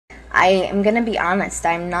I am gonna be honest,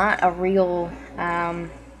 I'm not a real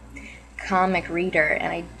comic reader,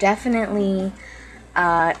 and I definitely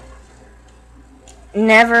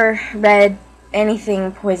never read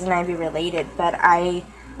anything Poison Ivy related, but I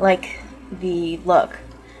like the look,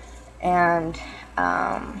 and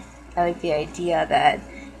I like the idea that,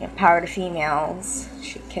 you know, power to females,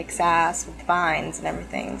 she kicks ass with vines and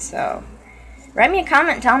everything. So write me a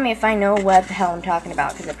comment telling me if I know what the hell I'm talking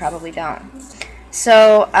about, because I probably don't.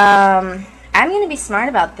 So I'm going to be smart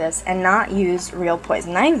about this and not use real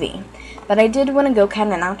Poison Ivy, but I did want to go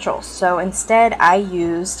kind of natural, so instead I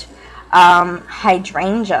used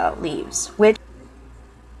hydrangea leaves, which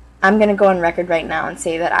I'm going to go on record right now and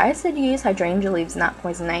say that I said use hydrangea leaves, not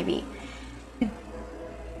Poison Ivy.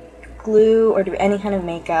 Glue or do any kind of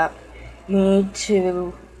makeup, you need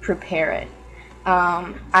to prepare it.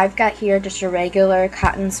 I've got here just a regular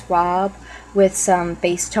cotton swab with some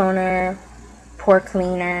face toner, pore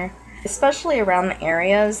cleaner, especially around the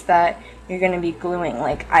areas that you're going to be gluing.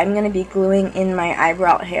 Like, I'm going to be gluing in my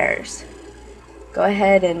eyebrow hairs. Go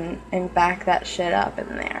ahead and back that shit up in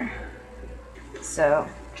there. So,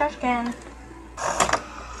 trash can.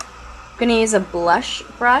 I'm going to use a blush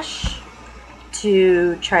brush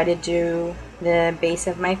to try to do the base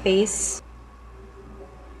of my face.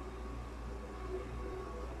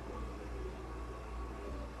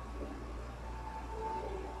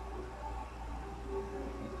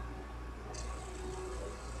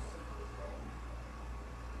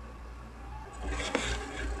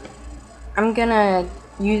 I'm gonna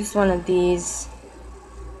use one of these,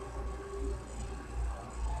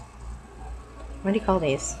 what do you call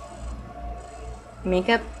these?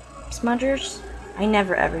 Makeup smudgers? I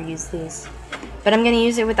never ever use these. But I'm gonna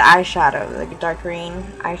use it with the eyeshadow, like a dark green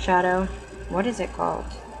eyeshadow. What is it called?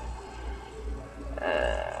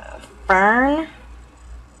 Fern?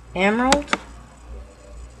 Emerald?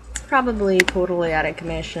 It's probably totally out of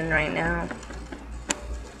commission right now.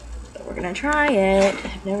 But we're gonna try it.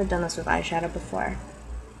 I've never done this with eyeshadow before.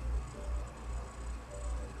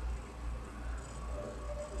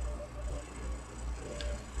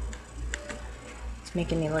 It's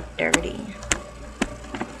making me look dirty.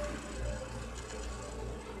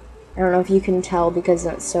 I don't know if you can tell because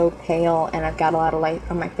it's so pale and I've got a lot of light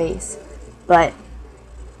on my face, but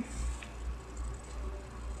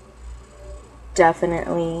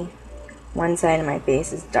definitely one side of my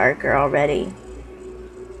face is darker already.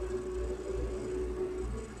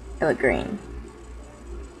 I look green.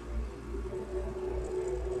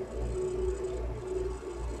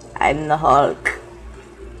 I'm the Hulk.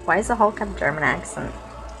 Why does the Hulk have a German accent?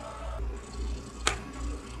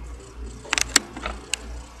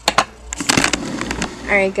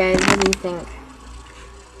 Alright guys, what do you think?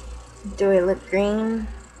 Do I look green?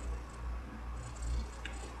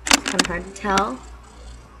 It's kind of hard to tell.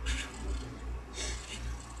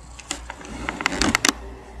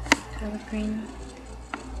 Do I look green?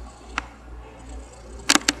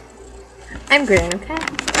 I'm green, okay?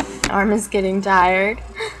 Arm is getting tired.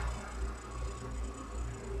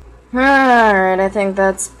 Alright, I think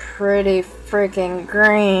that's pretty freaking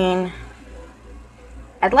green.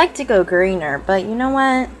 I'd like to go greener, but you know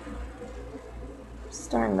what? It's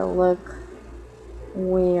starting to look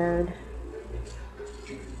weird.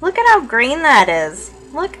 Look at how green that is.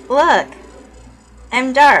 Look.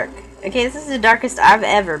 I'm dark. Okay, this is the darkest I've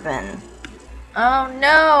ever been. Oh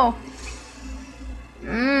no!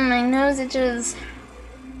 My nose itches.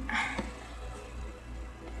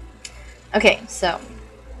 Okay, so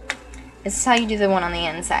this is how you do the one on the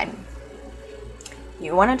inside.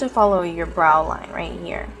 You want it to follow your brow line right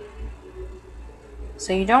here.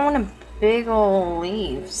 So you don't want a big old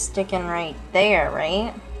leaf sticking right there,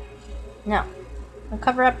 right? No. It'll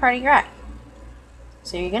cover up part of your eye.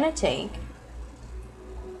 So you're going to take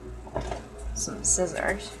some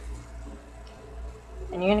scissors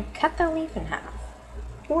and you're going to cut the leaf in half.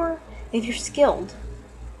 Or if you're skilled,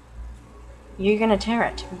 you're going to tear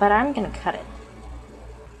it. But I'm going to cut it.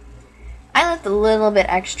 I left a little bit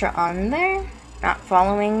extra on there, not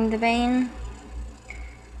following the vein,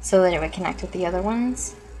 so that it would connect with the other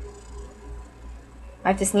ones. I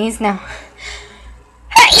have to sneeze now.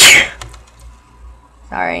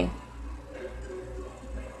 Sorry.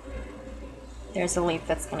 There's a leaf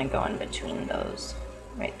that's going to go in between those,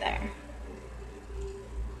 right there.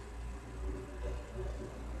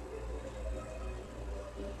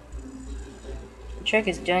 The trick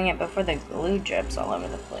is doing it before the glue drips all over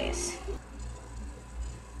the place.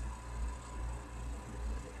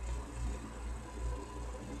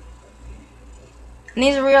 And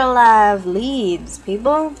these are real live leaves,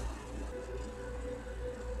 people.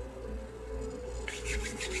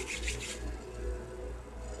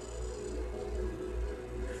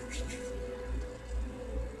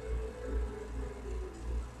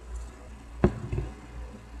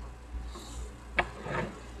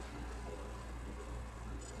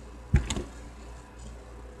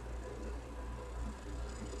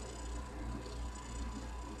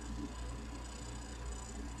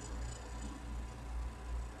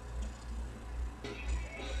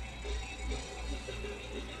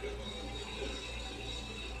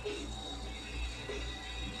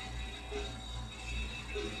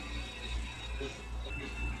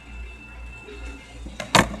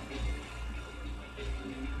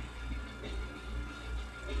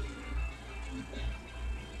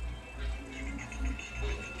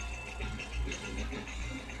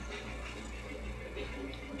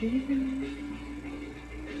 To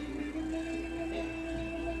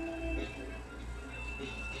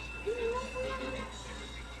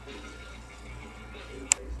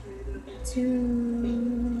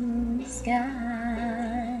the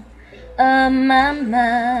sky of my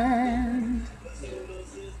mind.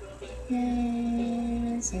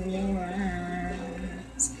 Yes, in your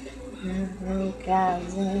eyes, no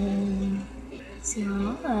chasm. It's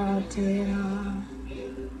hard to it all.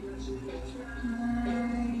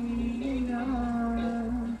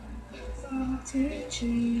 To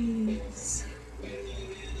trees.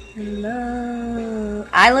 Hello.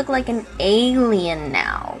 I look like an alien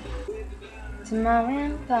now. To my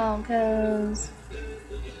rainbow goes.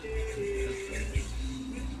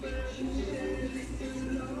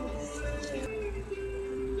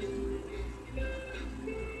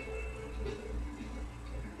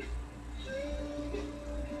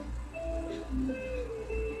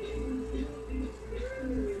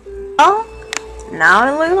 Oh, now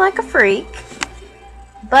I look like a freak.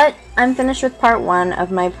 But I'm finished with part 1 of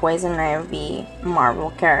my Poison Ivy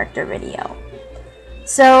Marvel character video.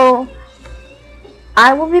 So,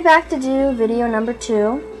 I will be back to do video number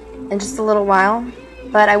 2 in just a little while.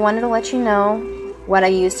 But I wanted to let you know what I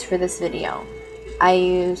used for this video. I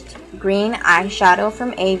used green eyeshadow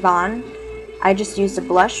from Avon. I just used a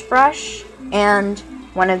blush brush and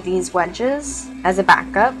one of these wedges as a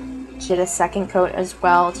backup. Did a second coat as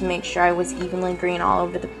well to make sure I was evenly green all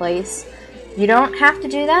over the place. You don't have to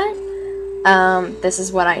do that. This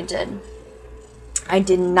is what I did. I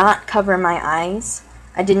did not cover my eyes.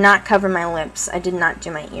 I did not cover my lips. I did not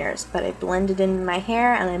do my ears. But I blended in my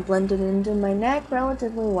hair and I blended into my neck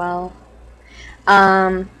relatively well.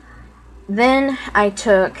 Then I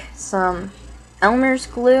took some Elmer's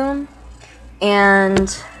glue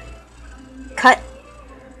and cut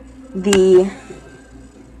the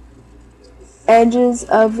edges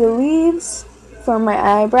of the leaves for my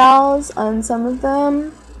eyebrows on some of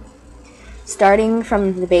them, starting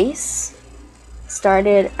from the base.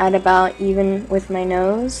 Started at about even with my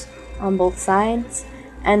nose on both sides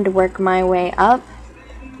and work my way up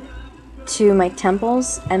to my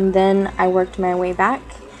temples, and then I worked my way back,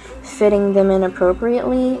 fitting them in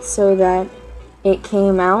appropriately so that it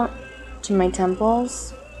came out to my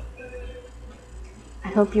temples. I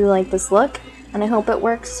hope you like this look, and I hope it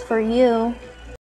works for you.